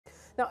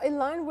Now, in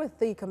line with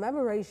the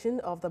commemoration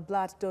of the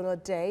Blood Donor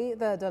Day,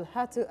 the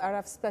Dalhatu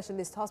Araf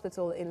Specialist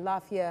Hospital in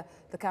Lafia,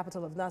 the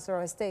capital of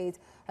Nasarawa State,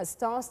 has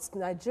tasked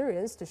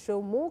Nigerians to show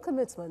more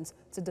commitment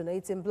to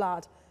donating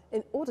blood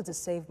in order to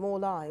save more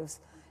lives.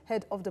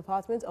 Head of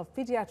Department of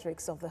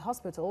Pediatrics of the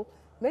hospital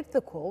made the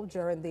call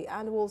during the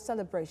annual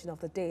celebration of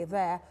the day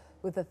there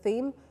with the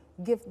theme,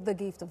 Give the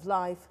Gift of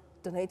Life,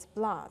 Donate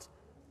Blood.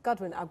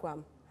 Godwin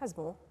Agwam has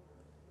more.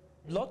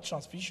 Blood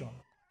transfusion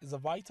is a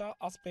vital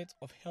aspect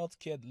of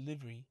healthcare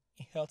delivery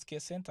in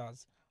healthcare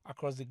centers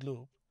across the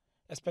globe,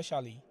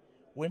 especially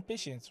when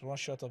patients run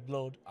short of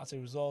blood as a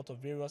result of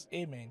various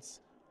ailments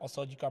or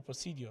surgical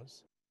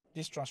procedures.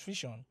 This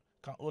transfusion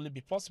can only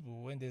be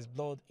possible when there is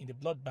blood in the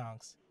blood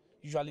banks,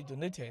 usually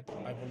donated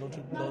by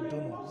voluntary blood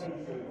donors.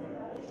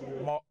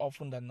 More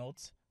often than not,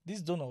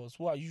 these donors,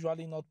 who are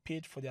usually not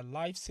paid for their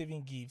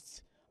life-saving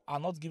gifts, are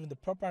not given the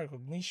proper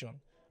recognition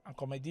and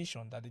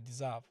commendation that they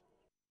deserve.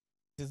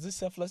 It is this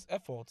selfless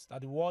effort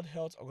that the World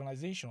Health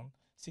Organization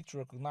seeks to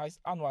recognize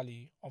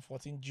annually on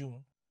 14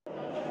 June.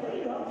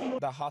 The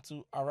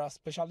Dalhatu Araf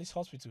Specialist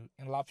Hospital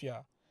in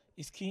Lafia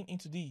is keen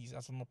into this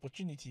as an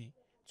opportunity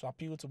to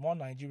appeal to more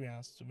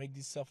Nigerians to make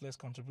this selfless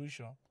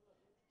contribution.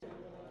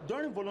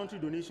 During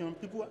voluntary donation,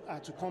 people are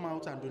to come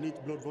out and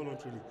donate blood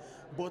voluntarily,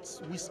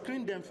 but we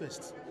screen them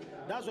first.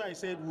 That's why I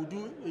said we'll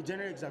do a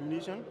general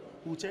examination,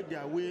 we'll check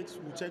their weight,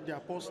 we'll check their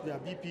pulse, their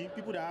BP.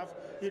 People that have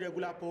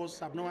irregular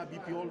pulse, abnormal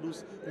BP, all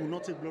those, will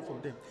not take blood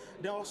from them.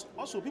 There are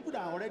also people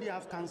that already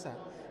have cancer,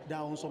 that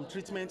are on some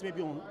treatment,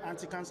 maybe on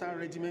anti-cancer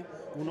regimen,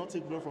 will not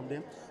take blood from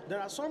them. There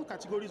are some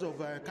categories of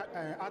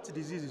heart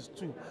diseases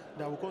too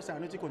that will cause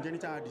cyanotic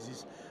congenital heart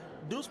disease.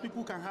 Those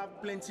people can have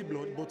plenty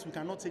blood, but we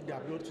cannot take their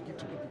blood to give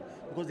to people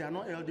because they are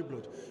not healthy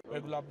blood.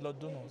 Regular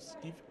blood donors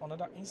give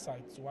another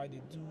insight to why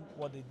they do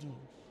what they do,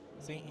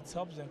 saying it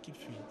helps them keep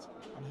fit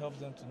and helps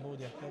them to know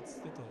their health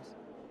status.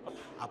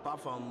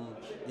 Apart from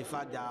the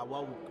fact that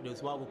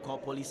there's what we call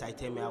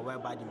polycythemia,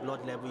 whereby the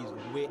blood level is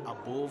way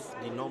above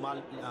the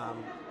normal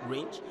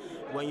range.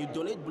 When you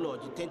donate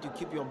blood, you tend to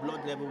keep your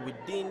blood level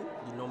within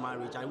the normal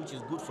range, and which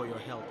is good for your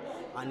health.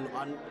 And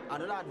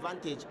another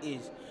advantage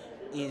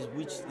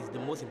which is the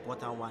most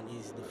important one,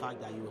 is the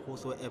fact that you're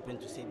also helping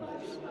to save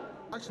lives.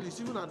 Actually, it's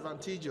even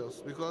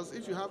advantageous because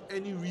if you have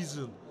any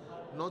reason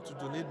not to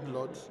donate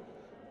blood,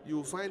 you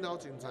will find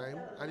out in time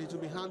and it will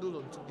be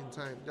handled in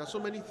time. There are so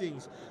many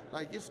things,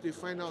 like if they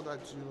find out that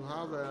you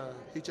have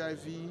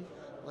HIV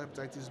or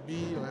hepatitis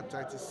B or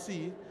hepatitis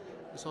C,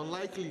 it's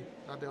unlikely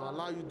that they will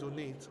allow you to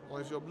donate,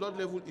 or if your blood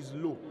level is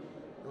low,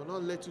 they will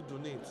not let you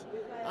donate.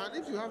 And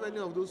if you have any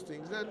of those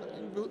things, then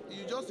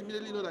you just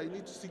immediately know that you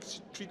need to seek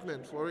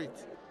treatment for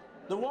it.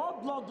 The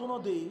World Blood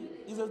Donor Day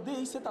is a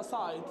day set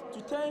aside to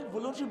thank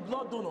voluntary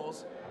blood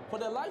donors for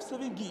their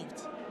life-saving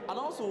gift and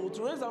also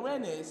to raise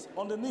awareness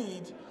on the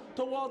need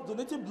towards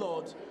donating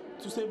blood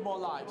to save more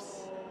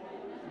lives.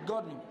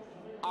 Godwin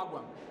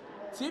Agwam,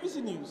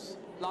 TVC News,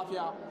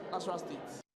 Lafia, Nasarawa State.